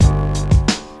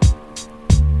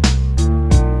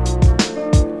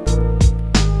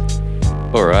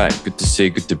All right, good to see,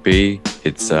 good to be.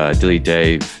 It's Dilly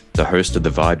Dave, the host of the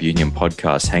Vibe Union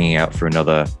podcast, hanging out for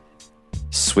another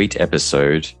sweet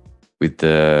episode with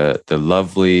the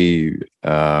lovely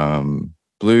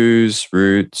blues,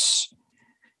 roots,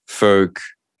 folk,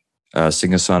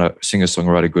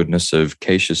 singer-songwriter goodness of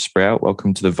Keisha Sprout.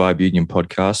 Welcome to the Vibe Union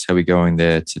podcast. How are we going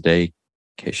there today,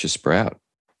 Keisha Sprout?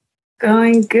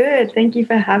 Going good. Thank you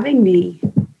for having me.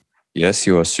 Yes,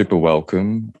 you are super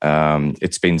welcome.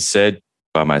 It's been said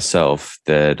by myself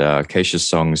that Keisha's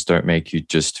songs don't make you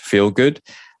just feel good.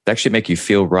 They actually make you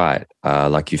feel right,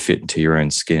 like you fit into your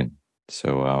own skin.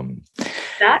 So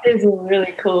that is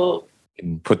really cool. You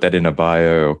can put that in a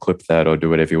bio or clip that or do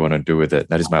whatever you want to do with it.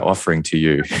 That is my offering to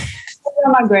you.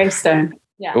 On my gravestone.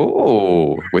 Yeah.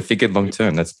 Oh, we're thinking long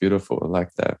term. That's beautiful. I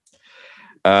like that.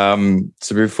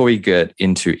 So before we get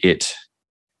into it,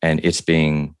 and it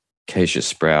being Keisha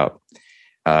Sprout,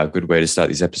 a good way to start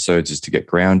these episodes is to get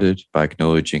grounded by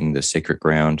acknowledging the sacred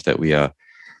ground that we are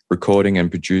recording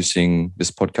and producing this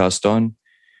podcast on.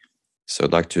 So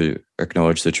I'd like to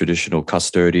acknowledge the traditional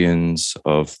custodians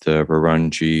of the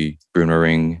Wurundjeri,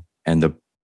 Boonwurrung, and the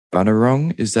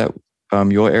Bunurong. Is that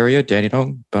your area,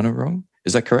 Dandenong, Bunurong?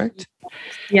 Is that correct?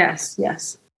 Yes. I'd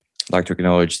like to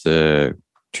acknowledge the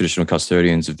traditional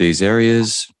custodians of these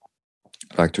areas.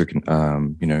 I'd like to,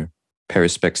 pay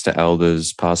respects to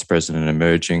elders, past, present, and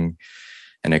emerging,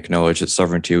 and acknowledge that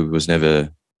sovereignty was never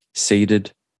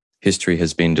ceded. History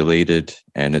has been deleted,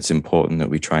 and it's important that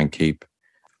we try and keep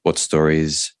what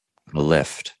stories are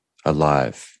left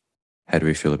alive. How do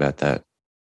we feel about that,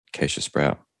 Keisha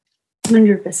Sprout?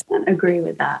 100% agree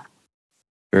with that.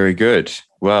 Very good.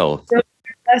 Well, it's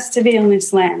blessed to be on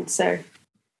this land, so.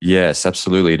 Yes,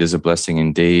 absolutely. It is a blessing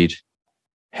indeed,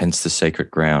 hence the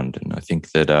sacred ground. And I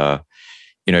think that,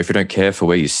 if you don't care for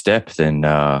where you step, then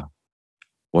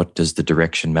what does the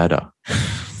direction matter?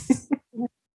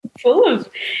 Full of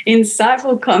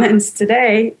insightful comments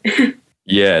today.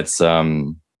 Yeah,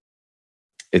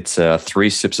 it's 3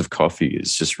 sips of coffee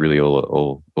is just really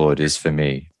all it is for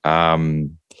me.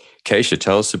 Keisha,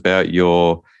 tell us about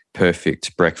your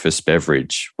perfect breakfast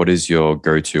beverage. What is your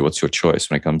go-to? What's your choice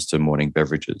when it comes to morning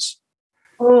beverages?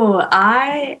 Oh,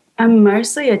 I am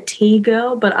mostly a tea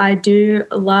girl, but I do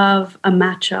love a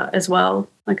matcha as well,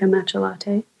 like a matcha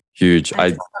latte. Huge.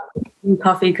 I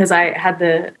coffee because I had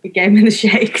the game in the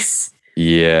shakes.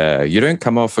 Yeah, you don't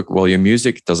come off. Well, your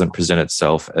music doesn't present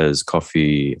itself as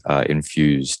coffee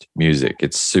infused music.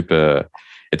 It's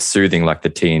soothing like the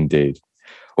tea indeed.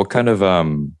 What kind of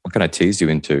teas are you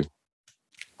into?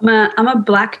 I'm a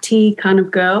black tea kind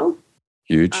of girl.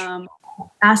 Huge.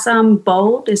 Assam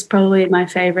Bold is probably my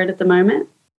favorite at the moment.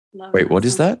 Wait, what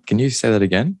is that? Can you say that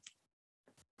again?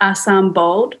 Assam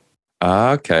Bold.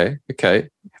 Okay.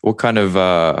 What kind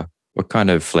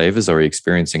of flavors are you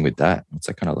experiencing with that? What's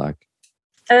that kind of like?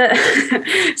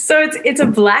 So it's a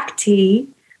black tea.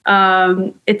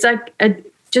 It's like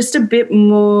just a bit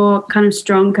more kind of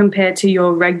strong compared to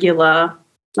your regular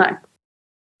like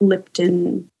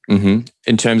Lipton. Mm-hmm.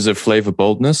 In terms of flavor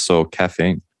boldness or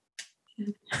caffeine?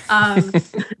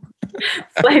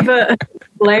 Flavor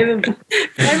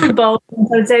bold.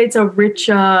 I'd say it's a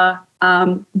richer,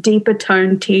 deeper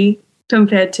tone tea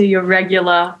compared to your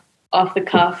regular off the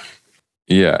cuff.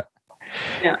 Yeah.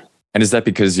 And is that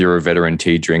because you're a veteran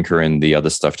tea drinker and the other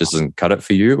stuff just doesn't cut it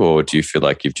for you, or do you feel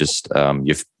like you've just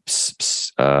you've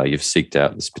sought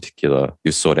out this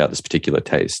particular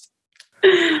taste?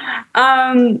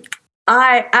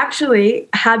 I actually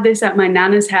had this at my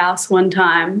nana's house one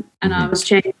time, and I was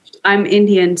changed. I'm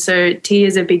Indian, so tea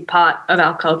is a big part of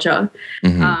our culture.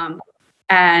 Mm-hmm.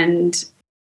 And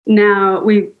now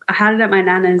I had it at my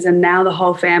nana's, and now the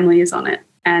whole family is on it,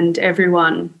 and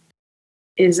everyone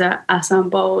is a Assam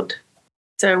Bold.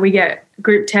 So we get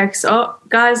group texts, oh,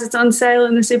 guys, it's on sale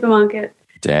in the supermarket.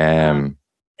 Damn.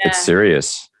 It's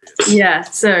serious. Yeah.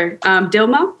 So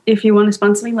Dilma, if you want to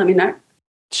sponsor me, let me know.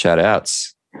 Shout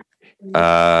outs.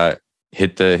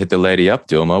 Hit the lady up,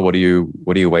 Dilma. What are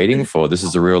you waiting for? This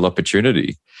is a real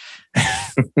opportunity.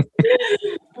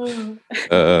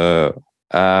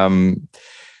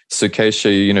 So Keisha,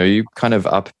 you kind of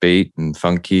upbeat and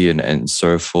funky and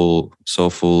soulful,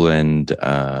 and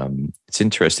it's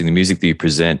interesting. The music that you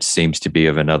present seems to be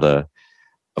of another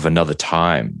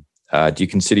time. Do you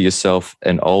consider yourself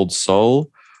an old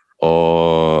soul,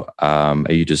 or are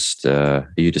you just out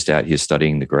here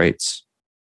studying the greats?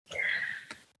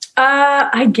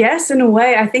 I guess in a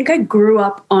way, I think I grew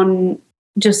up on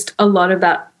just a lot of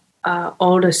that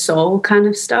older soul kind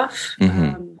of stuff.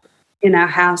 Mm-hmm. In our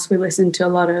house, we listened to a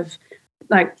lot of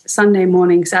like Sunday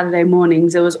morning, Saturday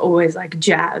mornings. It was always like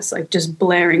jazz, like just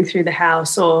blaring through the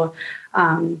house, or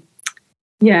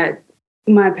yeah,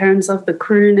 my parents loved the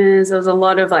crooners. There was a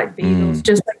lot of like Beatles,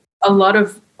 just like a lot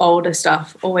of older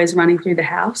stuff always running through the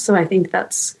house. So I think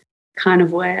that's kind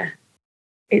of where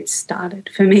it started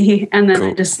for me. And then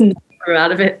I just grew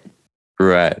out of it.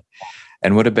 Right.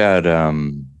 And what about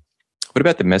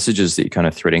the messages that you're kind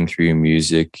of threading through your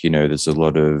music? You know, there's a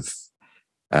lot of,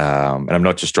 and I'm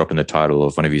not just dropping the title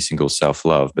of one of your singles,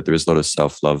 Self-Love, but there is a lot of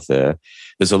self-love there.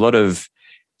 There's a lot of,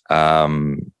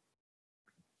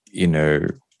 you know,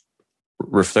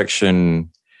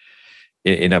 reflection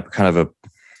in a kind of a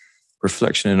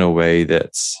reflection in a way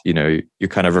that's, you know, you're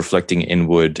kind of reflecting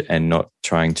inward and not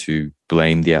trying to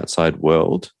blame the outside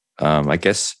world. I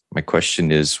guess my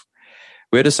question is,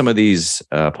 where do some of these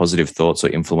positive thoughts or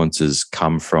influences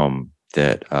come from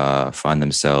that find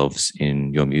themselves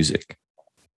in your music?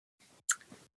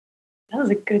 That was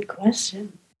a good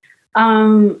question.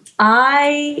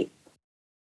 I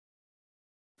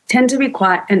tend to be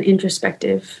quite an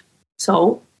introspective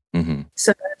soul. Mm-hmm.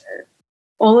 So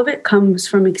all of it comes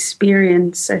from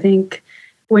experience. I think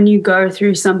when you go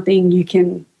through something,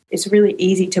 it's really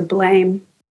easy to blame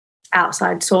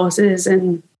outside sources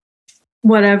and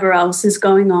whatever else is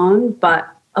going on. But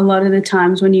a lot of the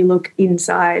times when you look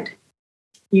inside,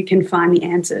 you can find the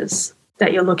answers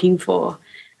that you're looking for.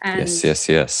 And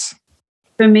yes.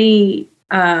 For me,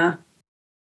 I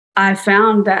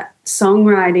found that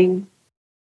songwriting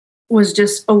was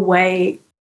just a way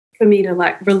for me to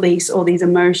like release all these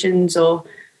emotions or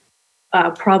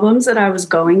problems that I was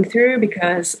going through,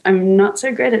 because I'm not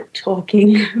so great at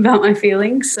talking about my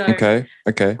feelings. So okay.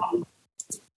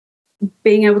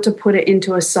 Being able to put it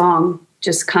into a song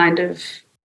just kind of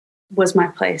was my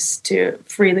place to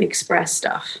freely express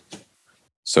stuff.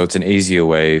 So it's an easier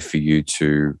way for you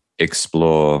to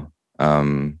explore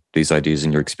these ideas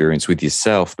and your experience with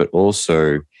yourself, but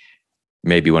also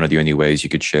maybe one of the only ways you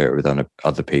could share it with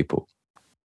other people.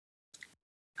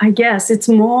 I guess it's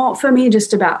more for me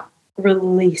just about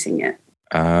releasing it.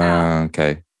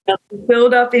 Okay.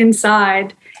 Build up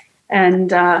inside.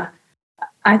 And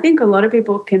I think a lot of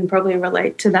people can probably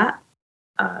relate to that.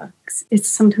 It's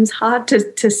sometimes hard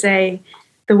to say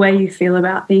the way you feel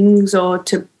about things or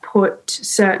to put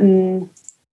certain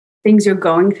things you're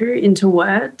going through into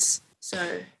words.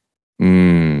 So,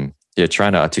 yeah,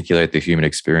 trying to articulate the human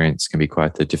experience can be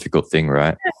quite the difficult thing,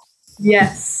 right?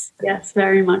 Yes,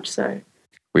 very much so.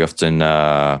 We often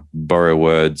borrow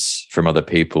words from other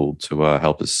people to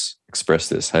help us express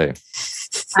this. Hey,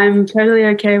 I'm totally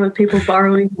okay with people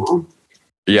borrowing more.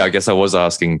 Yeah, I guess I was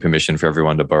asking permission for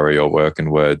everyone to borrow your work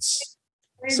and words.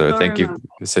 So thank you.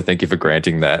 So thank you for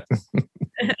granting that.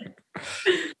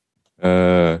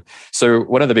 So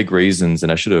one of the big reasons,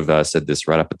 and I should have said this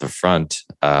right up at the front,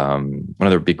 one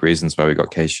of the big reasons why we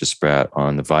got Keisha Sprout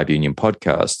on the Vibe Union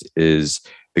podcast is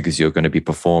because you're going to be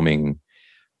performing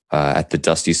at the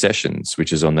Dusty Sessions,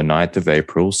 which is on the 9th of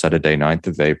April, Saturday, 9th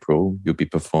of April. You'll be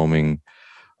performing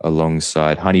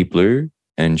alongside Honey Blue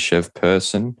and Chev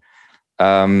Person.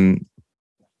 Keisha,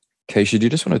 do you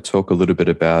just want to talk a little bit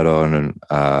about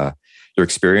your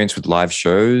experience with live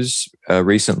shows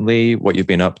recently, what you've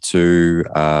been up to,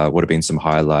 what have been some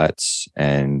highlights,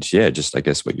 and just I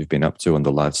guess what you've been up to on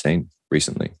the live scene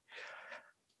recently?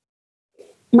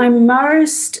 My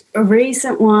most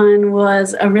recent one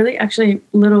was a really actually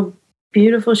little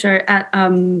beautiful show at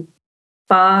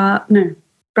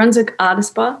Brunswick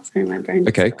Artist Bar. Sorry, my brain.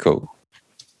 Okay, cool.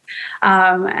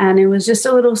 And it was just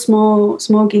a little small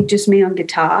gig, just me on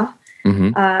guitar.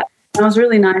 Mm-hmm. It was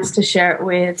really nice to share it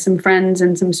with some friends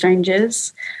and some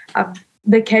strangers.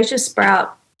 The Keisha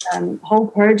Sprout whole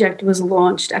project was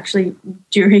launched actually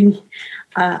during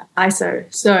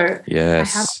ISO. So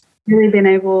yes. I have really been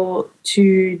able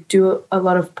to do a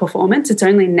lot of performance. It's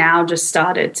only now just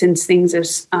started since things have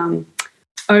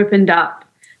opened up.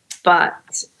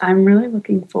 But I'm really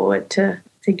looking forward to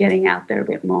getting out there a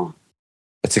bit more.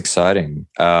 That's exciting.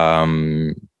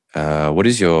 What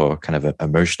is your kind of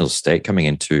emotional state coming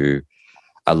into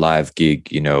a live gig?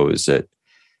 Are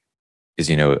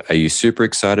you super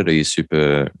excited? Are you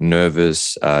super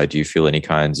nervous? Do you feel any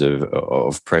kinds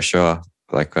of pressure?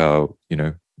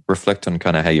 Reflect on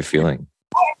kind of how you're feeling.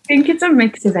 I think it's a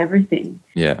mix of everything.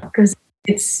 Yeah. Because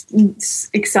it's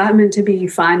excitement to be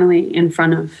finally in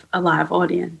front of a live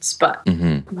audience, but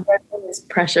there's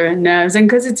pressure and nerves. And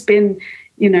because it's been,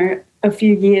 a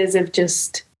few years of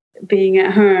just being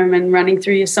at home and running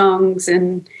through your songs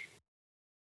and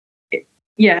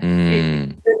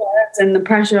and the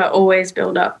pressure always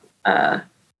build up.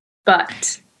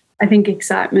 But I think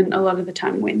excitement a lot of the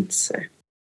time wins. So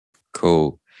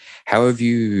cool. How have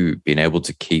you been able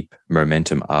to keep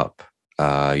momentum up?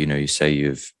 You say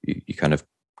you kind of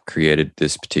created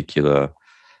this particular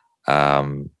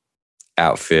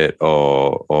outfit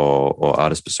or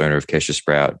artist persona of Keisha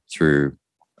Sprout through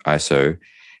ISO,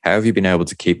 how have you been able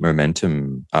to keep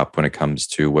momentum up when it comes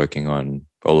to working on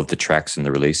all of the tracks and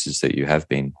the releases that you have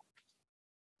been?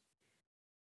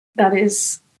 That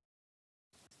is,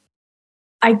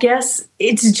 I guess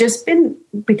it's just been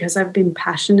because I've been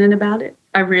passionate about it.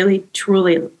 I really,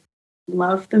 truly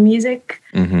love the music.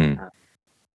 Mm-hmm.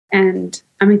 And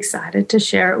I'm excited to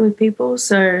share it with people.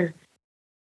 So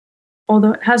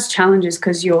although it has challenges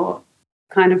because you're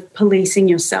kind of policing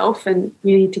yourself and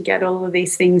you need to get all of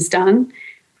these things done.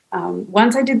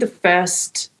 Once I did the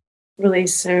first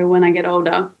release, so When I Get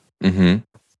Older, it's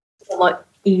a lot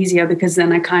easier because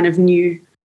then I kind of knew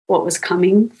what was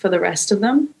coming for the rest of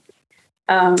them.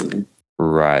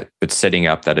 Right. But setting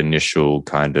up that initial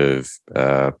kind of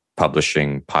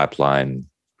publishing pipeline,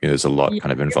 there's a lot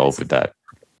kind of involved with that.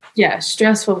 Yeah,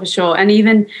 stressful for sure. And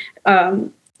even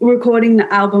recording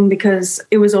the album because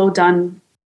it was all done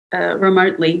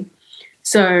remotely.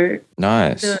 So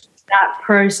nice. That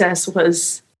process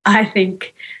was, I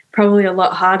think, probably a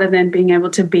lot harder than being able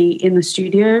to be in the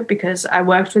studio because I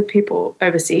worked with people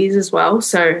overseas as well.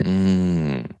 So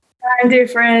time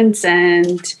difference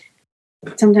and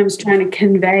sometimes trying to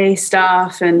convey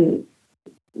stuff and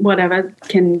whatever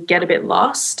can get a bit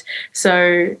lost.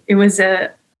 So it was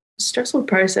a stressful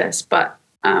process, but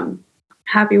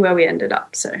happy where we ended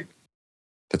up. So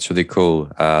that's really cool.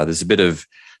 There's a bit of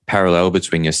parallel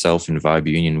between yourself and Vibe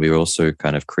Union. We also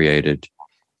kind of created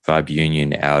Vibe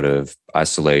Union out of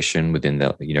isolation within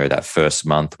the, that first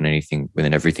month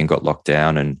when everything got locked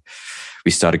down, and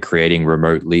we started creating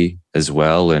remotely as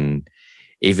well. And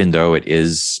even though it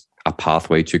is a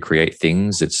pathway to create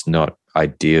things, it's not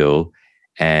ideal.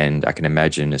 And I can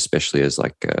imagine, especially as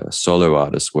like a solo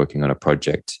artist working on a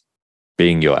project,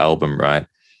 being your album, right,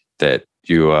 that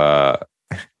you are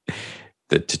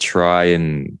that to try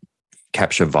and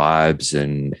capture vibes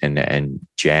and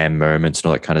jam moments and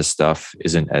all that kind of stuff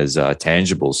isn't as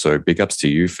tangible. So big ups to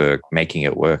you for making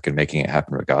it work and making it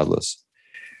happen regardless.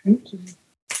 Thank you.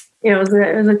 Yeah,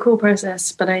 it was a cool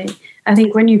process, but I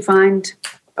think when you find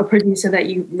a producer that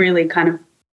you really kind of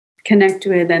connect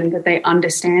with and that they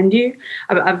understand you,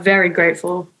 I'm very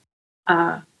grateful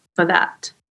for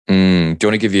that. Do you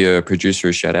want to give your producer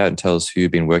a shout out and tell us who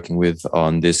you've been working with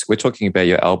on this? We're talking about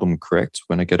your album, correct?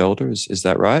 When I Get Older, is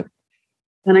that right?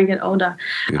 When I Get Older.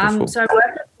 Beautiful. So I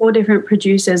worked with 4 different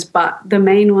producers, but the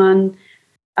main one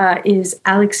is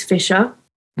Alex Fisher,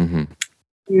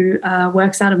 who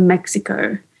works out of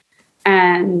Mexico.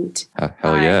 And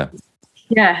hell yeah.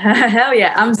 Yeah, hell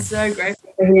yeah. I'm so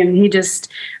grateful for him. He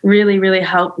just really, really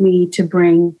helped me to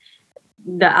bring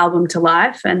the album to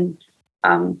life. And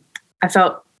I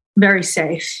felt very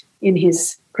safe in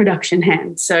his production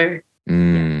hands. So,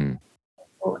 and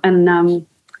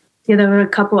there were a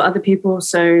couple other people.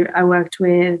 So I worked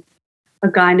with a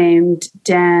guy named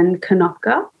Dan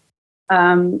Konopka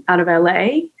out of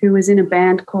LA, who was in a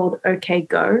band called OK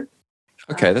Go.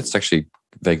 Okay, that's actually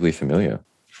vaguely familiar.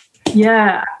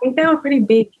 Yeah, I think they were pretty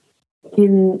big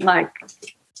in like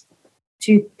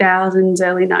 2000s,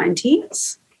 early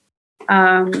 90s.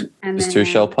 And This too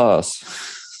shall pass.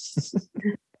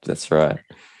 That's right.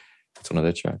 It's one of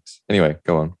their tracks. Anyway,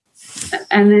 go on.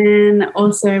 And then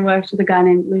also worked with a guy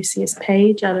named Lucius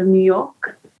Page out of New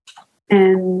York,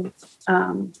 and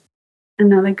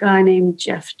another guy named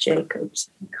Jeff Jacobs.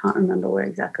 I can't remember where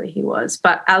exactly he was,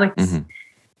 but Alex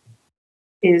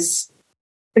is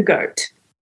the GOAT.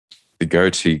 The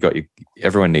goat,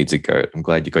 everyone needs a goat. I'm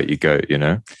glad you got your goat,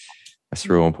 That's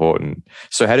real important.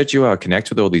 So how did you connect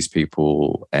with all these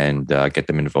people and get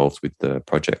them involved with the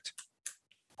project?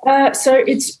 So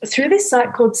it's through this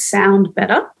site called Sound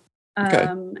Better. Okay.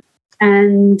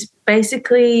 And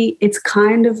basically it's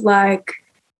kind of like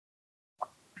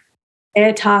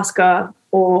Airtasker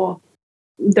or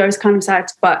those kind of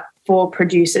sites, but for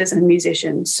producers and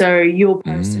musicians. So you'll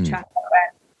post a track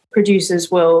where producers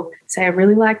will say, I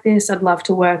really like this, I'd love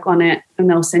to work on it. And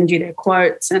they'll send you their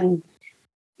quotes and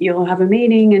you'll have a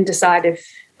meeting and decide if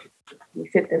you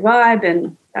fit their vibe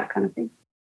and that kind of thing.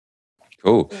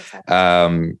 Cool.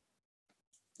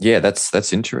 Yeah,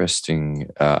 that's interesting.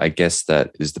 I guess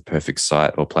that is the perfect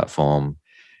site or platform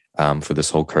for this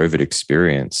whole COVID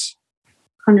experience.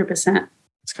 100%.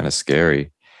 It's kind of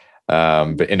scary,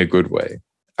 but in a good way.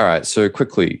 All right, so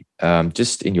quickly,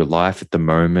 just in your life at the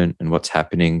moment and what's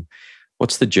happening,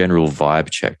 what's the general vibe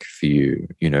check for you?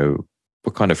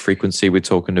 What kind of frequency we're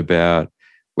talking about?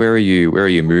 Where are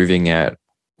you moving at?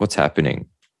 What's happening?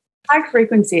 High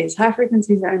frequencies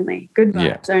only. Good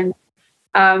vibes only.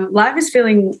 Life is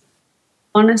feeling,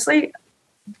 honestly,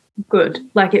 good.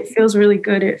 Like it feels really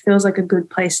good. It feels like a good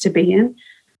place to be in.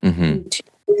 2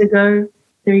 years ago,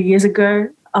 3 years ago,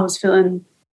 I was feeling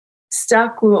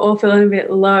stuck. We were all feeling a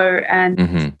bit low,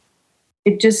 and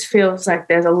it just feels like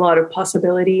there's a lot of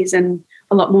possibilities and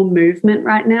a lot more movement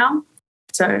right now.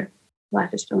 So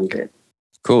life is feeling good.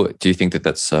 Cool. Do you think that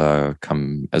that's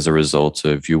come as a result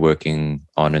of you working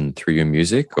on and through your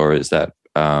music, or is that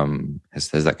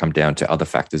has that come down to other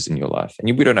factors in your life?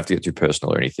 And we don't have to get too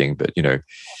personal or anything, but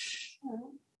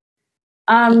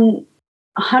 100%.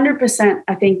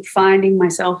 I think finding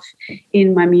myself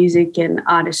in my music and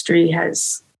artistry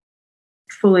has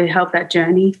fully helped that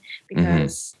journey,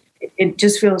 because it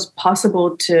just feels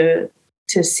possible to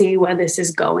see where this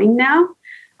is going now.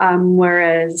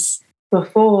 Whereas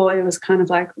before it was kind of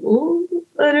like, oh,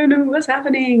 I don't know what's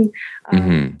happening.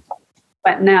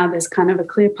 But now there's kind of a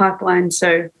clear pipeline.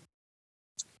 So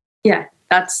yeah,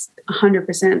 that's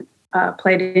 100%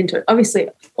 played into it. Obviously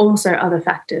also other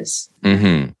factors.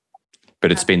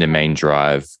 But it's been the main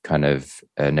drive, kind of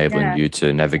enabling you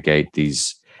to navigate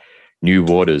these new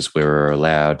waters where we're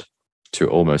allowed to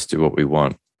almost do what we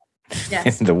want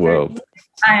in the world.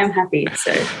 I am happy.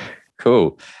 So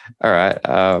cool. All right.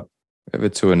 Over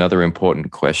to another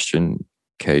important question,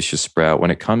 Keisha Sprout.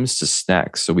 When it comes to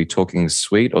snacks, are we talking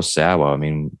sweet or sour? I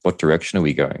mean, what direction are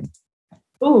we going?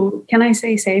 Oh, can I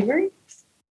say savory?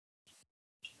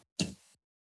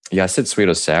 Yeah, I said sweet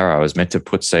or sour. I was meant to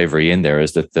put savory in there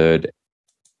as the third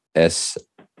S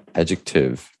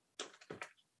adjective.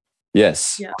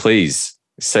 Yes, please.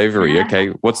 Savory. Okay.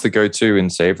 What's the go-to in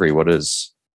savory? What are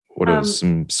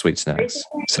some sweet snacks?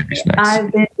 Savory snacks.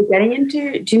 I've been getting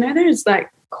into, do you know there's like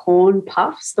corn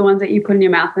puffs, the ones that you put in your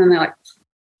mouth and they're like,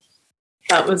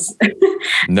 that was.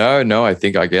 No, I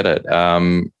think I get it.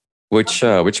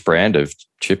 Which brand of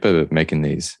chip are making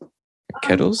these?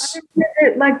 Kettles?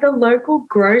 Like the local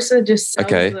grocer just sells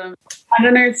them. I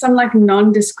don't know, it's some like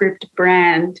nondescript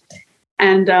brand.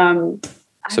 And I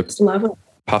just love it.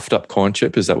 Puffed up corn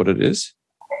chip, is that what it is?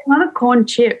 It's not a corn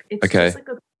chip. It's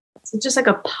just like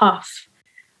a puff.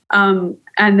 And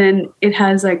then it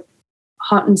has like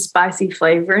hot and spicy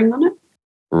flavoring on it.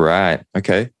 Right.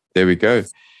 Okay. There we go.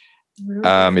 Is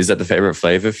that the favorite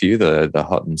flavor for you, the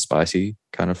hot and spicy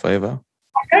kind of flavor?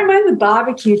 I don't mind the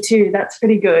barbecue too. That's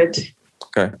pretty good.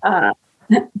 Okay.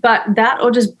 But that or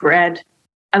just bread.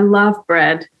 I love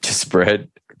bread. Just bread?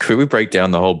 Could we break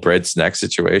down the whole bread snack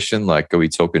situation? Like, are we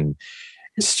talking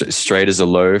straight as a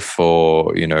loaf,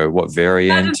 or, what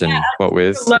variant and what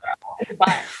with? Guys,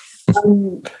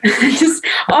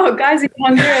 if you're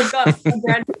hungry, I've got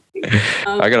bread.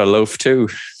 I got a loaf too.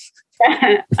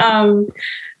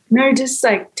 No, just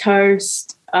like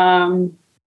toast. I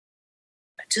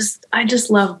just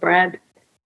love bread.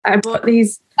 I bought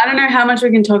these. I don't know how much we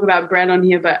can talk about bread on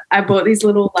here, but I bought these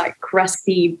little like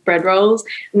crusty bread rolls,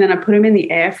 and then I put them in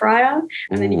the air fryer,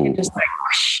 and then you can just like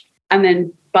whoosh, and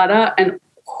then butter and.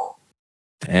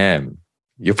 Damn,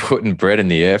 you're putting bread in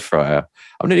the air fryer.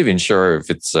 I'm not even sure if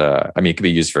it's. It could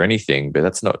be used for anything, but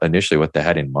that's not initially what they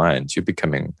had in mind. You're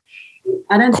becoming.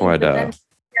 I don't quite think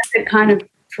a kind of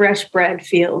fresh bread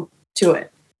feel to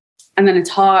it, and then it's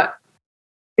hot,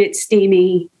 bit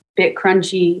steamy, bit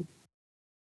crunchy.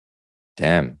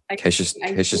 Damn,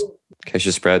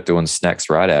 Keisha Sprout doing snacks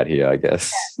right out here, I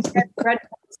guess. Yeah, bread.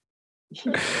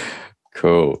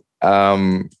 Cool.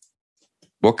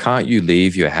 What can't you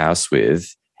leave your house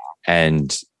with?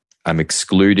 And I'm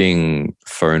excluding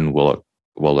phone,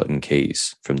 wallet, and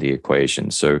keys from the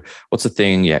equation. So what's the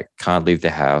thing you can't leave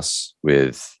the house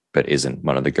with, but isn't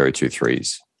one of the go-to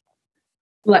threes?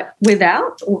 Like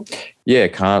without? Yeah,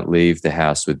 can't leave the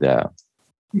house without.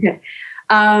 Okay.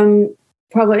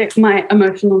 Probably my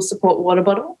emotional support water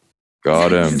bottle.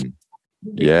 Got him.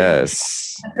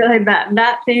 Yes. I feel like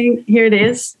that thing, here it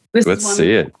is. Let's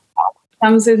see it.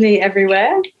 Comes with me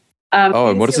everywhere.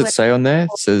 And what does it say on there?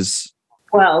 It says...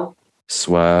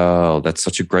 Swell. That's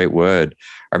such a great word.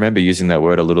 I remember using that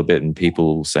word a little bit and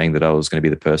people saying that I was going to be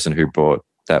the person who brought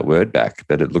that word back,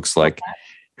 that it looks like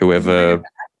whoever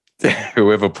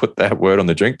put that word on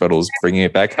the drink bottle is bringing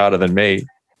it back harder than me.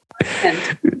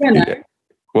 Yeah.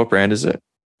 What brand is it?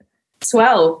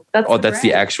 Swell. That's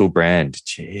the actual brand.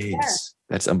 Jeez. Yeah.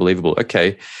 That's unbelievable.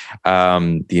 Okay.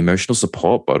 The emotional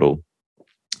support bottle.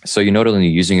 So you're not only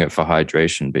using it for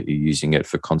hydration, but you're using it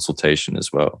for consultation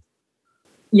as well.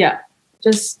 Yeah.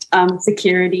 Just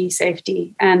security,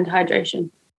 safety, and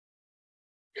hydration.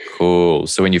 Cool.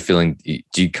 So when you're feeling,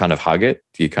 do you kind of hug it?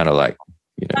 Do you kind of like,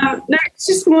 No, it's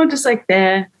just more just like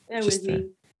there with me.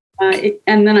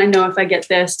 And then I know if I get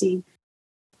thirsty,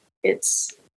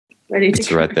 it's ready to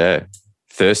It's right there.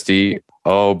 Thirsty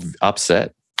or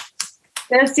upset?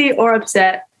 Thirsty or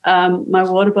upset. my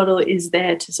water bottle is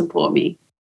there to support me.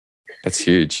 That's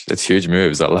huge. That's huge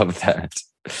moves. I love that.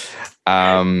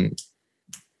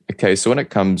 Okay, so when it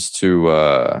comes to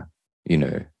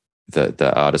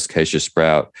the artist Keisha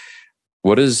Sprout,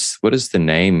 what does the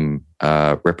name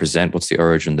represent? What's the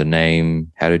origin of the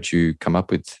name? How did you come up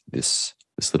with this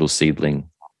little seedling?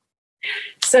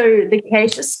 So the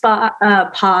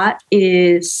Keisha part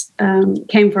is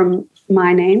came from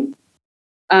my name.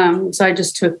 So I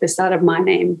just took this out of my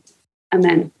name and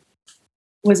then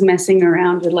was messing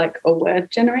around with like a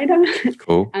word generator.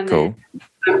 Cool. And cool.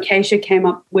 Then, Keisha came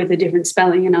up with a different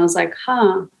spelling, and I was like,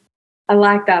 I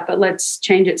like that, but let's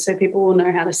change it so people will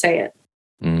know how to say it.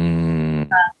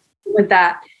 With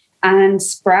that. And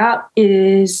Sprout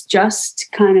is just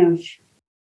kind of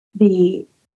the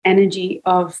energy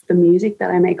of the music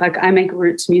that I make. Like I make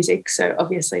roots music, so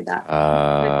obviously that.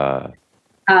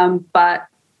 But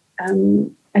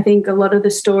I think a lot of the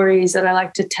stories that I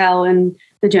like to tell and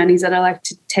the journeys that I like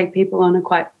to take people on are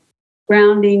quite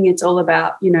grounding. It's all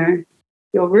about,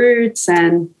 your roots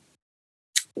and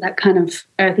that kind of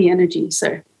earthy energy.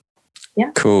 So,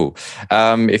 yeah. Cool.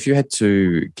 If you had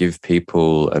to give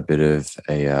people a bit of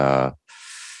an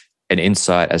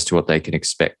insight as to what they can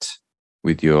expect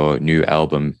with your new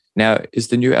album. Now, is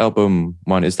the new album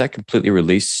is that completely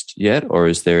released yet, or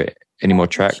is there any more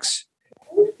tracks?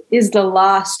 Is the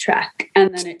last track,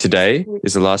 and then today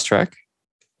is the last track.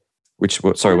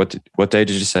 What day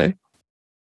did you say?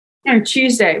 No,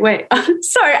 Tuesday. Wait,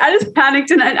 sorry, I just panicked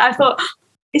and I thought,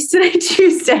 is today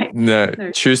Tuesday? No,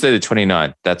 Tuesday the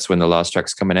 29th. That's when the last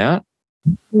track's coming out.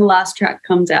 The last track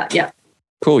comes out. Yeah.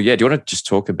 Cool. Yeah. Do you want to just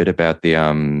talk a bit about the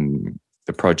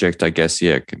project? I guess.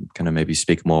 Yeah. Kind of maybe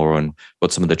speak more on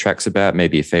what some of the tracks about.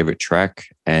 Maybe a favorite track,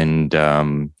 and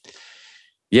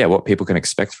what people can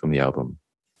expect from the album.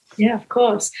 Yeah, of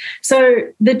course. So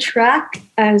the track,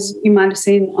 as you might have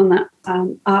seen on that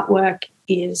artwork,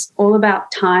 is all about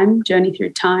time, journey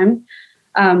through time.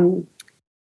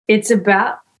 It's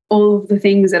about all of the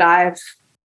things that I've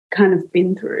kind of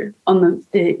been through on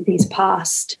these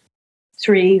past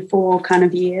 3-4 kind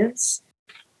of years.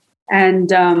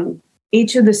 And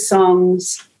each of the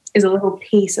songs is a little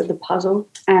piece of the puzzle.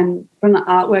 And from the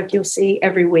artwork, you'll see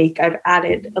every week I've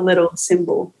added a little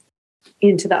symbol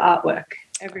into the artwork.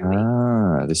 Every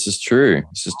week. This is true.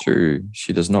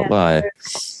 She does not lie.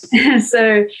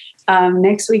 So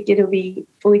next week it'll be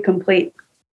fully complete,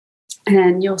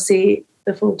 and you'll see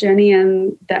the full journey,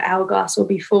 and the hourglass will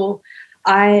be full.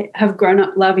 I have grown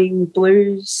up loving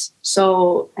blues,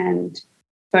 soul, and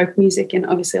folk music, and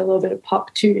obviously a little bit of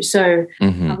pop too. So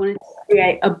I wanted to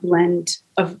create a blend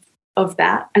of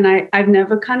that, and I've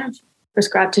never kind of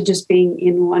prescribed to just being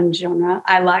in one genre.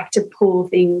 I like to pull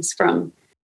things from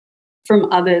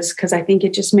others because I think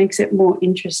it just makes it more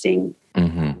interesting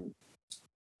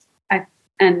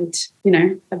and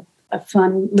a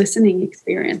fun listening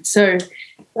experience. So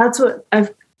that's what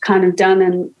I've kind of done,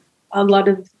 and a lot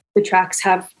of the tracks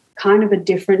have kind of a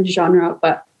different genre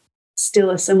but still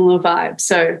a similar vibe.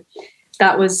 So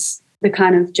that was the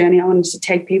kind of journey I wanted to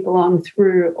take people on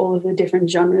through all of the different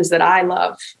genres that I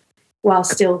love while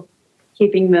still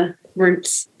keeping the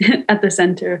roots at the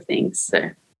center of things. So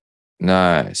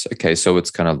nice. Okay, so it's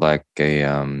kind of like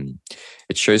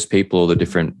it shows people all the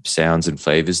different sounds and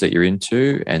flavors that you're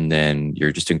into, and then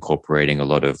you're just incorporating a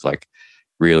lot of like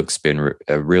real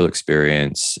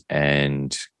experience,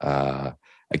 and I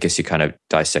guess you're kind of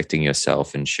dissecting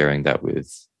yourself and sharing that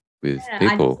with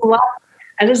people.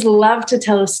 I just love to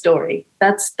tell a story.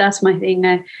 That's my thing.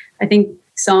 I think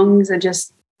songs are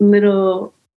just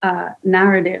little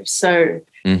narratives, so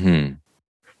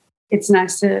it's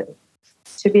nice to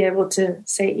be able to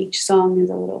say each song is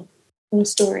a little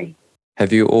story.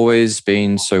 Have you always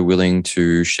been so willing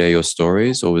to share your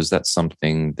stories, or was that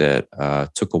something that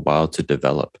took a while to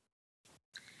develop?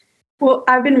 Well,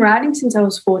 I've been writing since I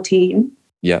was 14.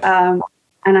 Yeah.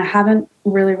 And I haven't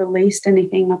really released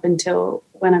anything up until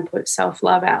when I put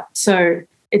Self-Love out. So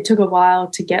it took a while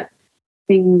to get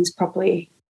things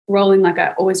properly rolling like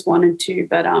I always wanted to.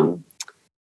 But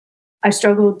I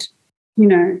struggled,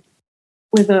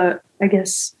 with I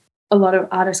guess a lot of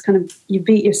artists kind of, you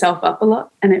beat yourself up a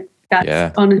lot, and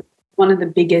that's one of the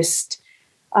biggest,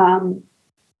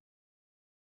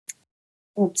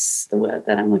 what's the word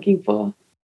that I'm looking for?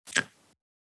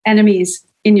 Enemies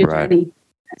in your journey.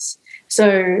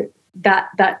 So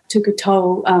that took a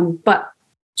toll. But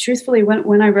truthfully,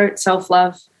 when I wrote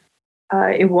Self-Love,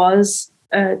 it was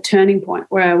a turning point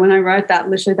where when I wrote that,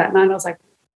 literally that night, I was like,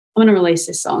 I'm going to release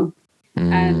this song.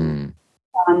 And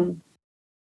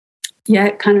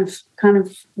it kind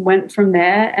of went from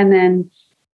there. And then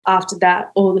after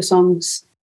that, all the songs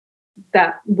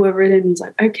that were written was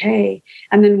like, okay.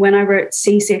 And then when I wrote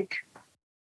Seasick,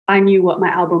 I knew what my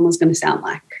album was going to sound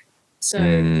like. So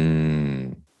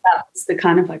that's the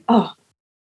kind of like, oh,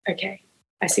 okay,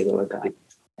 I see where we're going.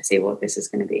 I see what this is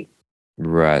going to be.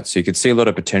 Right. So you could see a lot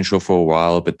of potential for a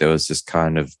while, but there was this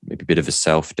kind of maybe a bit of a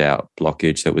self-doubt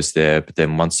blockage that was there. But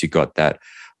then once you got that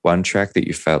one track that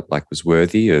you felt like was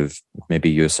worthy of maybe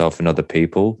yourself and other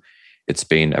people, it's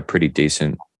been a pretty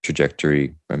decent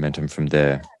trajectory, momentum from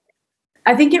there.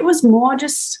 I think it was more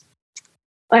just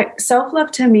like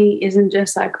self-love to me isn't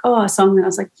just like, oh, a song that I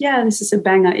was like, yeah, this is a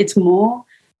banger. It's more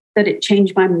that it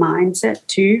changed my mindset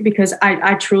too, because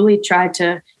I truly tried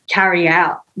to carry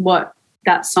out what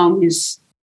that song is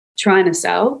trying to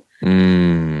sell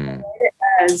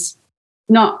as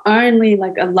not only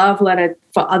like a love letter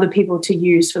for other people to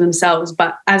use for themselves,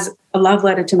 but as a love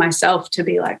letter to myself to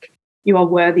be like, you are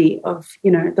worthy of,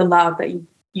 the love that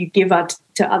you give out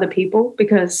to other people,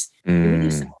 because you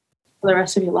just for the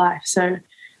rest of your life. So,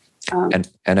 and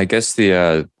I guess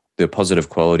the positive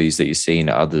qualities that you see in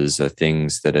others are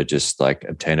things that are just like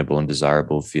obtainable and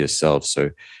desirable for yourself.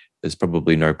 So there's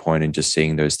probably no point in just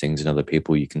seeing those things in other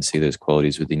people. You can see those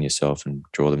qualities within yourself and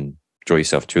draw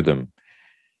yourself to them,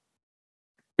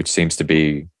 which seems to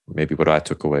be maybe what I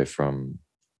took away from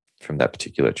that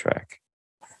particular track.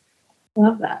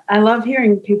 Love that. I love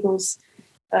hearing people's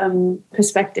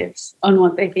perspectives on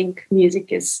what they think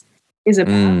music is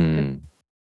about. It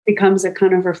becomes a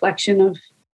kind of reflection of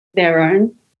their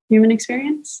own human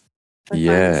experience.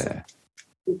 Yeah.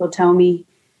 People tell me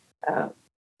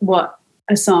what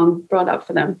a song brought up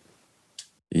for them.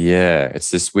 Yeah,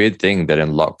 it's this weird thing that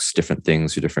unlocks different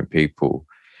things for different people.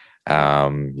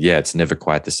 It's never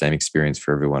quite the same experience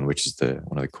for everyone, which is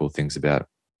one of the cool things about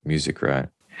music, right?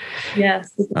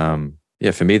 Yes.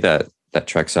 For me, that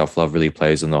track Self-Love really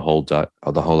plays on the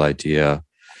whole idea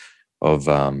of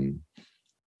the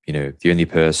only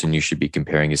person you should be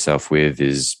comparing yourself with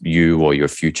is you or your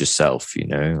future self.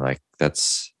 Like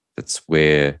that's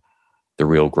where the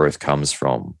real growth comes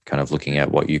from, kind of looking at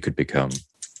what you could become.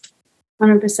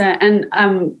 100%.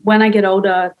 And when I get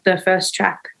older, the first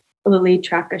track, or the lead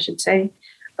track, I should say,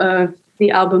 of the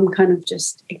album kind of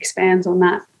just expands on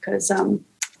that, because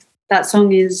that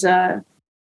song is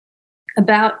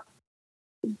about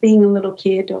being a little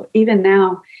kid, or even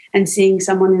now, and seeing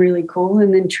someone really cool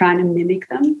and then trying to mimic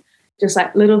them, just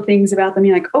like little things about them.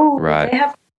 You're like, oh, right.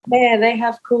 They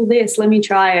have cool this, let me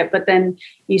try it. But then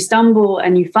you stumble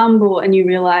and you fumble and you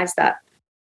realize that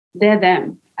they're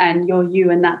them and you're you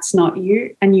and that's not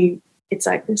you. And it's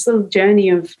like this little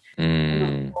journey of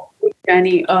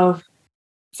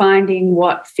finding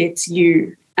what fits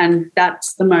you. And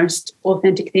that's the most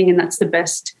authentic thing, and that's the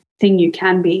best thing you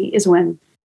can be, is when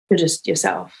you're just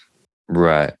yourself.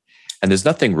 Right. And there's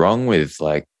nothing wrong with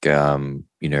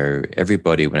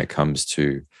everybody when it comes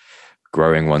to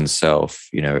growing oneself.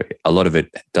 A lot of it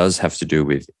does have to do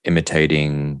with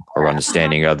imitating or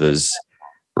understanding others.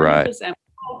 Right. 100%.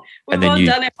 We've all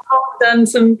done it. We've all done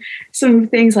some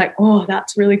things like, oh,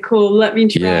 that's really cool. Let me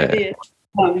try this.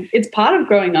 It's part of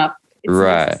growing up. It's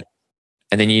right. Necessary.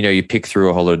 And then, you pick through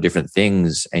a whole lot of different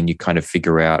things and you kind of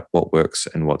figure out what works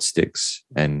and what sticks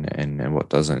and what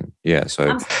doesn't. Yeah. So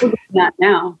I'm still doing that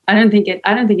now. I don't think it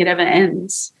ever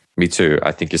ends. Me too.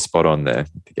 I think you're spot on there. I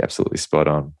think you're absolutely spot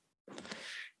on.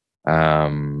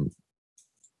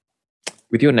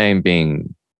 With your name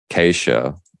being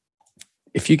Keisha,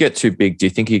 if you get too big, do you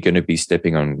think you're going to be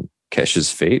stepping on Kesha's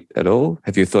feet at all?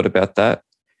 Have you thought about that?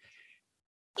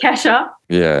 Kesha?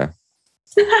 Yeah.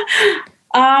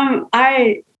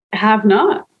 I have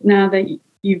not, now that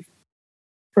you've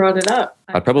brought it up.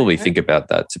 I'd probably think about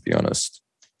that, to be honest.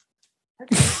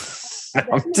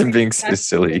 I'm being so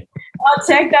silly. I'll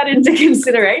take that into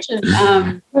consideration.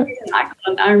 I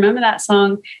remember that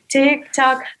song, Tick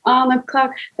Tock on the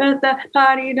clock, the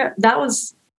party. That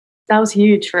was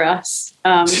huge for us.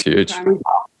 It's huge.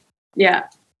 Yeah.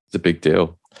 It's a big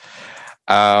deal.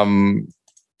 All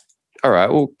right.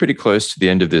 Well, pretty close to the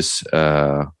end of this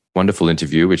wonderful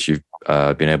interview, which you've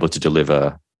been able to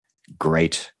deliver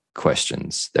great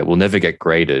questions that will never get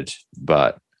graded,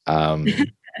 but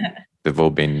they've all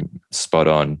been spot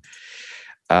on.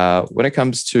 When it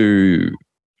comes to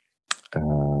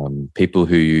people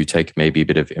who you take maybe a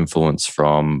bit of influence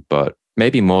from, but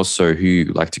maybe more so who you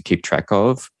like to keep track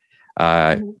of,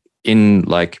 in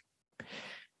like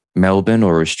Melbourne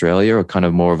or Australia, or kind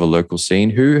of more of a local scene,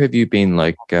 who have you been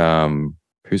like,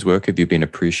 whose work have you been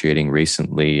appreciating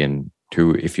recently, and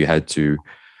who, if you had to,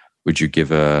 would you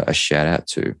give a shout out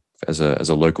to as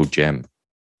a local gem?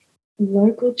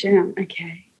 Local gem,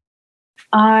 okay.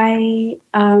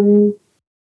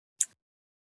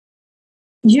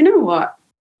 You know what?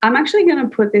 I'm actually going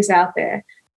to put this out there.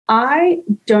 I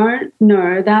don't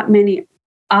know that many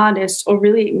artists, or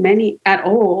really many at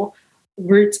all,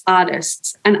 roots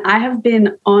artists. And I have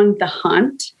been on the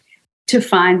hunt to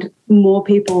find more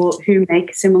people who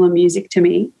make similar music to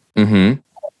me. Mm-hmm.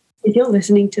 If you're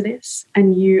listening to this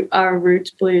and you are a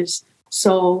roots, blues,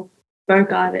 soul,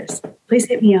 folk artist, please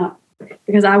hit me up,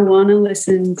 because I want to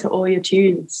listen to all your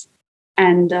tunes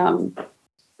and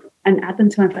add them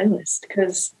to my playlist,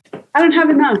 because I don't have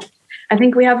enough. I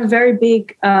think we have a very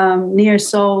big neo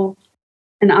soul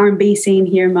and R&B scene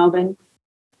here in Melbourne.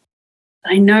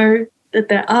 I know that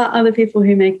there are other people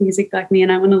who make music like me,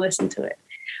 and I want to listen to it.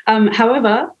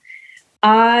 However,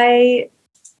 I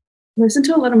listen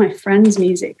to a lot of my friends'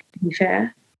 music, to be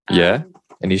fair. Yeah.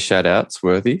 Any shout outs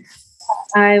worthy?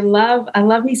 I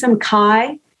love me some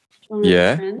Kai.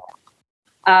 Yeah.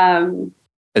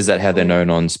 Is that how they're known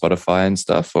on Spotify and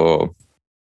stuff, or?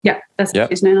 Yeah, that's how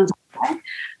she's known on Spotify.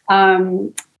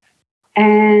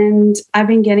 And I've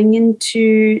been getting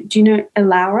into, do you know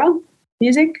Elaura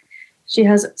music? She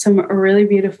has some really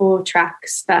beautiful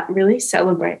tracks that really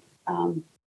celebrate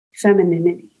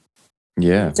femininity.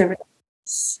 Yeah.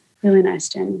 It's really nice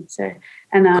journey. So,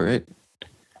 and great.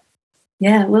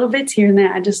 Yeah, little bits here and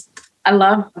there. I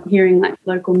love hearing like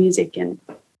local music and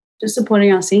just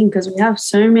supporting our scene, because we have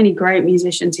so many great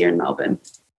musicians here in Melbourne.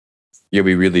 Yeah,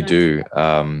 we really do.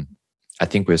 I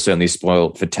think we're certainly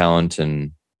spoiled for talent,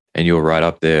 and you're right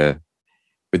up there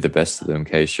with the best of them,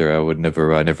 Keisha. I would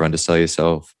never undersell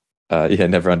yourself.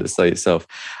 Never undersell yourself.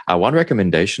 One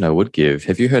recommendation I would give: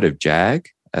 have you heard of Jag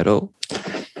at all?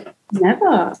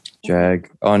 Never.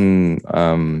 Jag on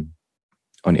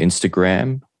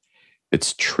Instagram.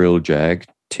 It's Trill Jag,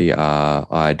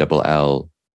 TRILLJAG.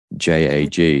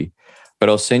 But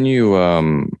I'll send you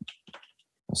one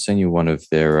of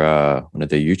their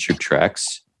YouTube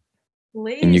tracks.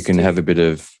 Please and you can do. have a bit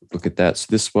of look at that. So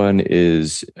this one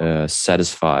is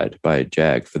Satisfied by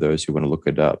Jag, for those who want to look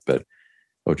it up, but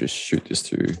I'll just shoot this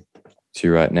to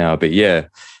you right now. But yeah,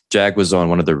 Jag was on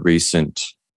one of the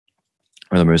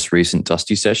most recent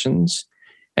Dusty sessions,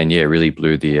 and yeah, really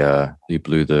blew the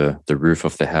roof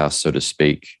off the house, so to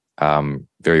speak.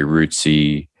 Very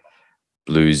rootsy,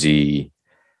 bluesy,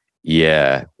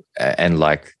 yeah, and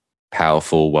like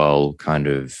powerful while kind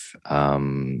of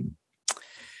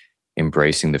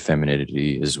embracing the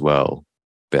femininity as well,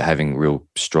 but having real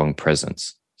strong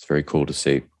presence. It's very cool to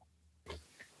see.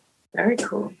 Very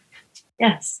cool.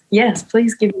 Yes,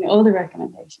 please give me all the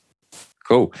recommendations.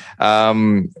 Cool.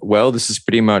 Well, this is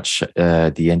pretty much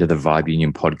the end of the Vibe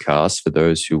Union podcast. For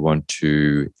those who want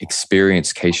to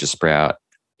experience Keisha Sprout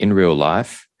in real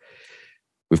life,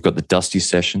 we've got the Dusty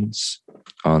Sessions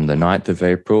on the 9th of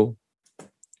April.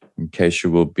 And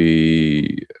Keisha will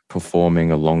be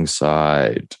performing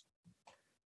alongside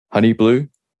Honey Blue,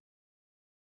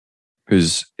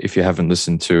 who's, if you haven't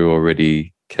listened to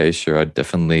already, Keisha, I'd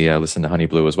definitely listen to Honey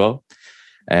Blue as well.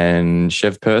 And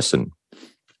Chev Person,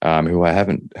 who I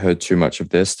haven't heard too much of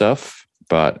their stuff,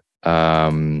 but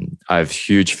I have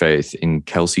huge faith in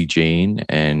Kelsey Jean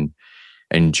and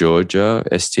Georgia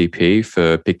STP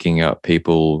for picking up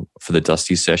people for the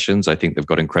Dusty Sessions. I think they've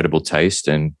got incredible taste.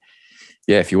 And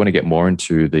yeah, if you want to get more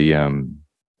into the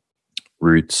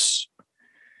roots,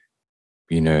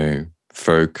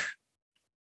 folk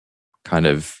kind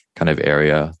of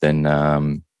area,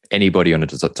 then anybody on a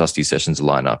Dusty Sessions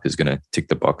lineup is going to tick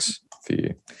the box for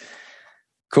you.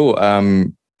 Cool.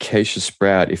 Keisha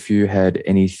Sprout, if you had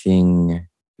anything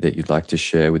that you'd like to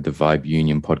share with the Vibe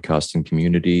Union podcasting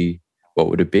community, what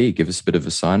would it be? Give us a bit of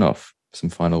a sign off, some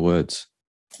final words.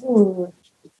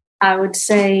 I would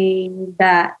say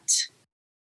that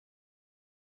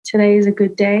today is a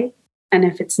good day, and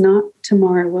if it's not,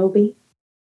 tomorrow will be.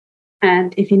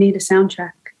 And if you need a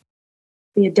soundtrack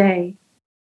for your day,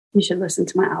 you should listen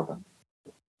to my album.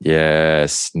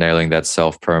 Yes, nailing that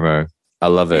self-promo. I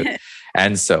love it.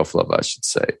 And self-love, I should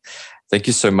say. Thank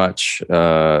you so much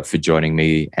for joining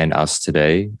me and us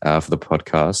today for the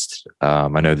podcast.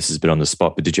 I know this has been on the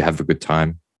spot, but did you have a good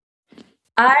time?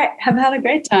 I have had a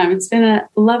great time. It's been a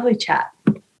lovely chat.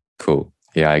 Cool.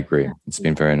 Yeah, I agree. It's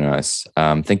been very nice.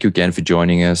 Thank you again for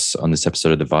joining us on this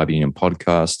episode of the Vibe Union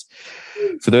podcast.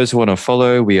 For those who want to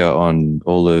follow, we are on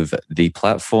all of the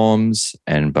platforms.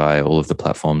 And by all of the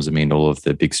platforms, I mean all of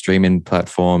the big streaming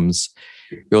platforms.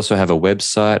 We also have a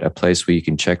website, a place where you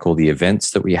can check all the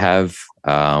events that we have.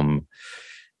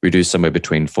 We do somewhere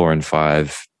between 4 and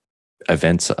 5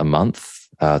 events a month.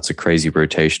 It's a crazy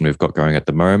rotation we've got going at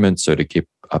the moment. So to keep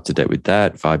up to date with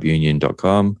that,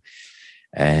 vibeunion.com.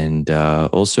 And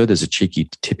also there's a cheeky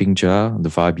tipping jar on the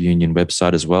Vibe Union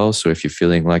website as well. So if you're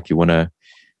feeling like you want to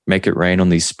make it rain on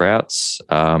these sprouts.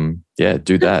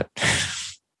 Do that.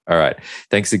 All right.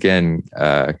 Thanks again,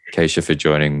 Keisha, for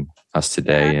joining us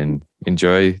today, and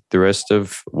enjoy the rest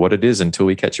of what it is until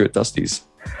we catch you at Dusty's.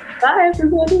 Bye,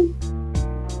 everybody.